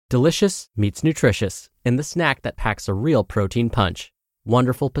Delicious meets nutritious in the snack that packs a real protein punch.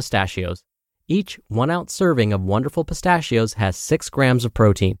 Wonderful Pistachios. Each 1-ounce serving of Wonderful Pistachios has 6 grams of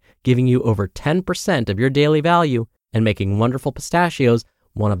protein, giving you over 10% of your daily value and making Wonderful Pistachios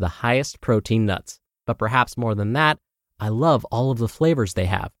one of the highest protein nuts. But perhaps more than that, I love all of the flavors they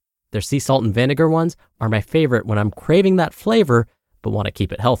have. Their sea salt and vinegar ones are my favorite when I'm craving that flavor but want to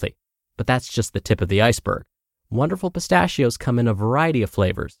keep it healthy. But that's just the tip of the iceberg. Wonderful Pistachios come in a variety of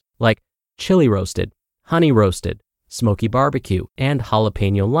flavors, like chili roasted, honey roasted, smoky barbecue, and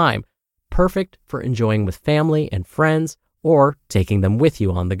jalapeno lime, perfect for enjoying with family and friends or taking them with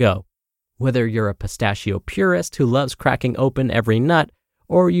you on the go. Whether you're a pistachio purist who loves cracking open every nut,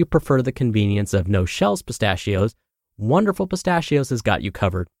 or you prefer the convenience of no-shells pistachios, Wonderful Pistachios has got you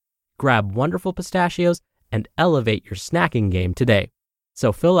covered. Grab Wonderful Pistachios and elevate your snacking game today.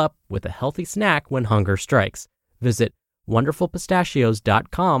 So fill up with a healthy snack when hunger strikes. Visit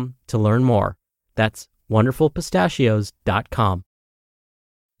wonderfulpistachios.com to learn more. That's wonderfulpistachios.com.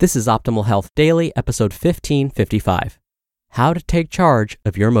 This is Optimal Health Daily, episode 1555. How to Take Charge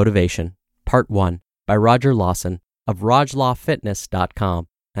of Your Motivation, Part 1, by Roger Lawson of rajlawfitness.com.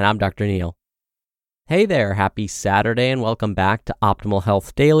 And I'm Dr. Neil. Hey there, happy Saturday, and welcome back to Optimal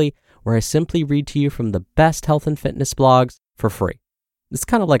Health Daily, where I simply read to you from the best health and fitness blogs for free. It's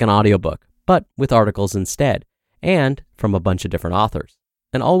kind of like an audiobook, but with articles instead, and from a bunch of different authors,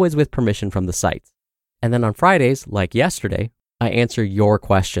 and always with permission from the sites. And then on Fridays, like yesterday, I answer your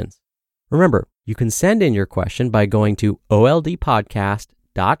questions. Remember, you can send in your question by going to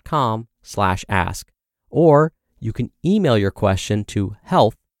oldpodcast.com/ask, or you can email your question to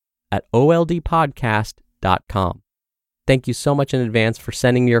health@oldpodcast.com. Thank you so much in advance for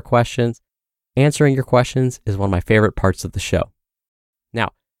sending me your questions. Answering your questions is one of my favorite parts of the show. Now,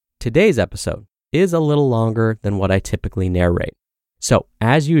 today's episode is a little longer than what I typically narrate. So,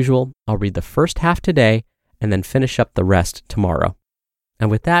 as usual, I'll read the first half today and then finish up the rest tomorrow.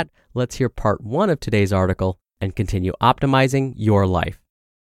 And with that, let's hear part 1 of today's article and continue optimizing your life.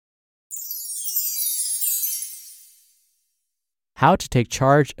 How to Take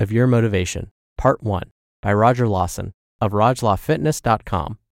Charge of Your Motivation, Part 1, by Roger Lawson of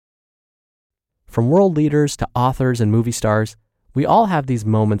rajlawfitness.com. From world leaders to authors and movie stars, we all have these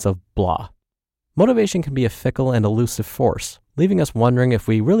moments of blah. Motivation can be a fickle and elusive force, leaving us wondering if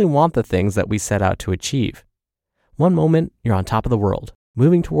we really want the things that we set out to achieve. One moment, you're on top of the world,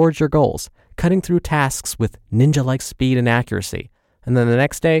 moving towards your goals, cutting through tasks with ninja-like speed and accuracy, and then the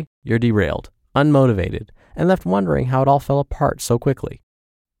next day, you're derailed, unmotivated, and left wondering how it all fell apart so quickly.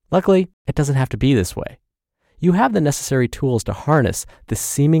 Luckily, it doesn't have to be this way. You have the necessary tools to harness this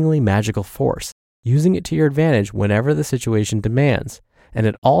seemingly magical force, using it to your advantage whenever the situation demands, and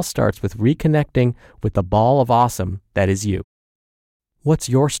it all starts with reconnecting with the ball of awesome that is you. What's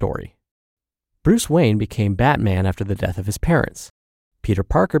your story? Bruce Wayne became Batman after the death of his parents. Peter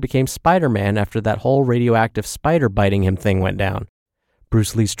Parker became Spider-Man after that whole radioactive spider biting him thing went down.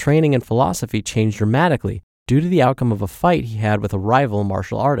 Bruce Lee's training and philosophy changed dramatically due to the outcome of a fight he had with a rival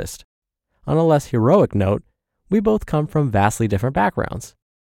martial artist. On a less heroic note, we both come from vastly different backgrounds.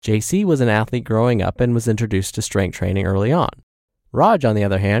 JC was an athlete growing up and was introduced to strength training early on. Raj, on the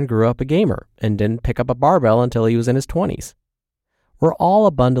other hand, grew up a gamer and didn't pick up a barbell until he was in his 20s. We're all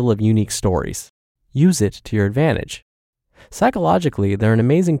a bundle of unique stories. Use it to your advantage. Psychologically, they're an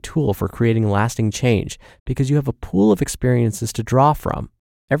amazing tool for creating lasting change because you have a pool of experiences to draw from.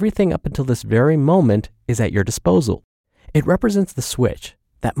 Everything up until this very moment is at your disposal. It represents the switch,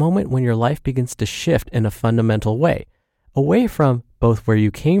 that moment when your life begins to shift in a fundamental way, away from both where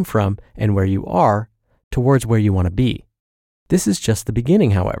you came from and where you are, towards where you want to be. This is just the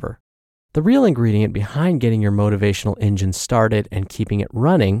beginning, however. The real ingredient behind getting your motivational engine started and keeping it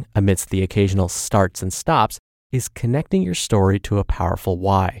running amidst the occasional starts and stops is connecting your story to a powerful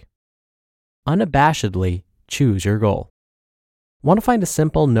why. Unabashedly choose your goal. Want to find a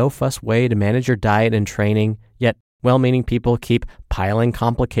simple, no-fuss way to manage your diet and training, yet well-meaning people keep piling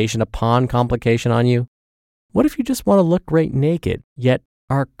complication upon complication on you? What if you just want to look great naked, yet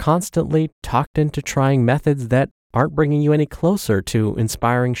are constantly talked into trying methods that aren't bringing you any closer to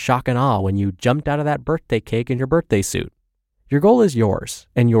inspiring shock and awe when you jumped out of that birthday cake in your birthday suit? Your goal is yours,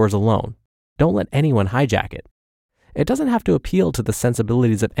 and yours alone. Don't let anyone hijack it. It doesn't have to appeal to the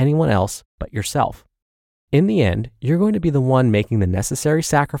sensibilities of anyone else but yourself. In the end, you're going to be the one making the necessary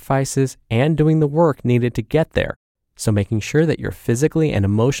sacrifices and doing the work needed to get there, so making sure that you're physically and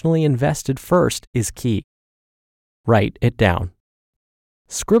emotionally invested first is key. Write it down.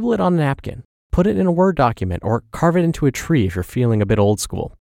 Scribble it on a napkin. Put it in a Word document or carve it into a tree if you're feeling a bit old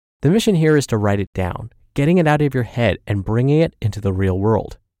school. The mission here is to write it down, getting it out of your head and bringing it into the real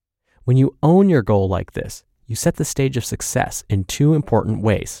world. When you own your goal like this, you set the stage of success in two important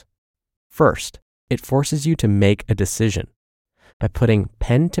ways. First, it forces you to make a decision. By putting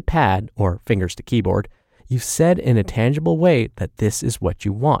pen to pad or fingers to keyboard, you've said in a tangible way that this is what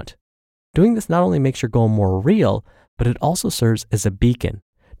you want. Doing this not only makes your goal more real, but it also serves as a beacon,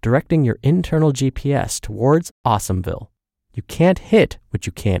 directing your internal GPS towards Awesomeville. You can't hit what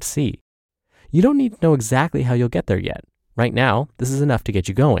you can't see. You don't need to know exactly how you'll get there yet. Right now, this is enough to get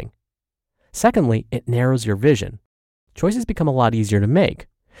you going. Secondly, it narrows your vision. Choices become a lot easier to make.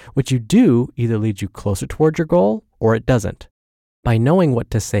 What you do either leads you closer towards your goal or it doesn't. By knowing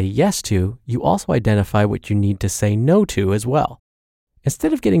what to say yes to, you also identify what you need to say no to as well.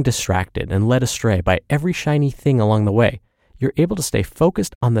 Instead of getting distracted and led astray by every shiny thing along the way, you're able to stay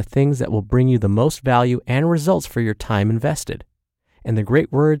focused on the things that will bring you the most value and results for your time invested. In the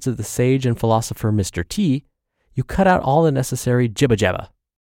great words of the sage and philosopher Mr. T, you cut out all the necessary jibba-jabba.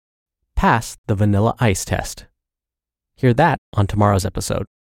 Pass the vanilla ice test. Hear that on tomorrow's episode.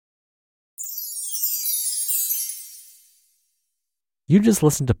 You just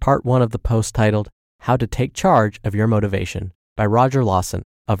listened to part 1 of the post titled, How to Take Charge of Your Motivation by Roger Lawson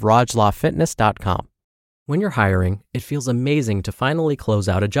of RajLawFitness.com. When you're hiring, it feels amazing to finally close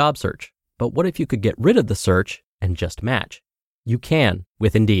out a job search. But what if you could get rid of the search and just match? You can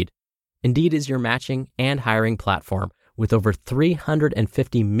with Indeed. Indeed is your matching and hiring platform with over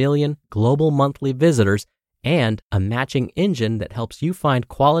 350 million global monthly visitors and a matching engine that helps you find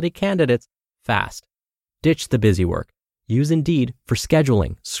quality candidates fast. Ditch the busy work. Use Indeed for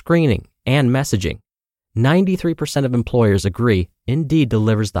scheduling, screening, and messaging. 93% of employers agree Indeed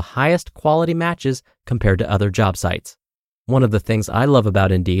delivers the highest quality matches compared to other job sites. One of the things I love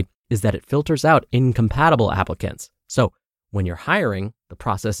about Indeed is that it filters out incompatible applicants. So when you're hiring, the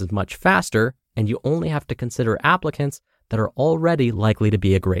process is much faster and you only have to consider applicants that are already likely to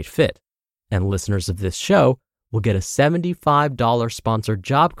be a great fit. And listeners of this show will get a $75 sponsored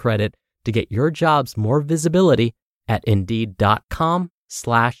job credit to get your jobs more visibility at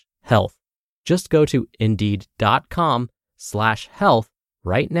Indeed.com/health. Just go to Indeed.com/health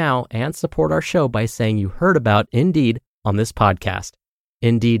right now and support our show by saying you heard about Indeed on this podcast.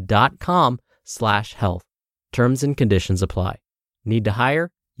 Indeed.com/health. Terms and conditions apply. Need to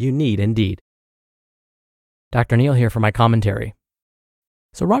hire? You need Indeed. Dr. Neal here for my commentary.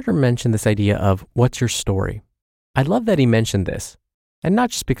 So Roger mentioned this idea of what's your story? I love that he mentioned this, and not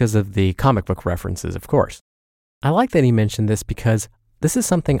just because of the comic book references, of course. I like that he mentioned this because this is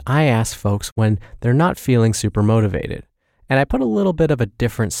something I ask folks when they're not feeling super motivated, and I put a little bit of a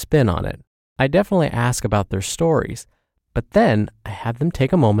different spin on it. I definitely ask about their stories, but then I have them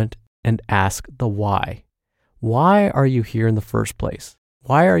take a moment and ask the why. Why are you here in the first place?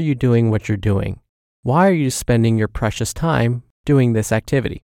 Why are you doing what you're doing? Why are you spending your precious time doing this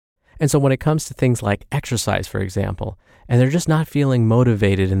activity? And so when it comes to things like exercise, for example, and they're just not feeling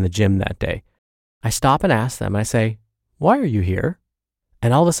motivated in the gym that day, I stop and ask them, I say, why are you here?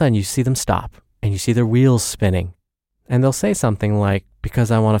 And all of a sudden you see them stop and you see their wheels spinning. And they'll say something like,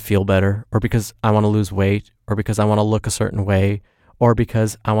 because I want to feel better, or because I want to lose weight, or because I want to look a certain way, or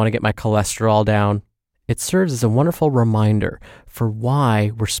because I want to get my cholesterol down. It serves as a wonderful reminder for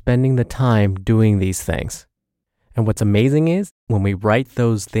why we're spending the time doing these things. And what's amazing is when we write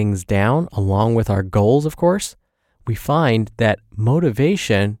those things down, along with our goals, of course, we find that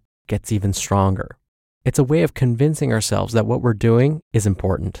motivation gets even stronger. It's a way of convincing ourselves that what we're doing is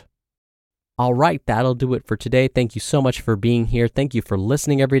important. All right, that'll do it for today. Thank you so much for being here. Thank you for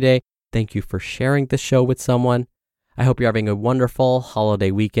listening every day. Thank you for sharing the show with someone. I hope you're having a wonderful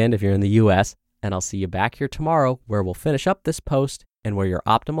holiday weekend if you're in the U.S., and I'll see you back here tomorrow where we'll finish up this post and where your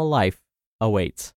optimal life awaits.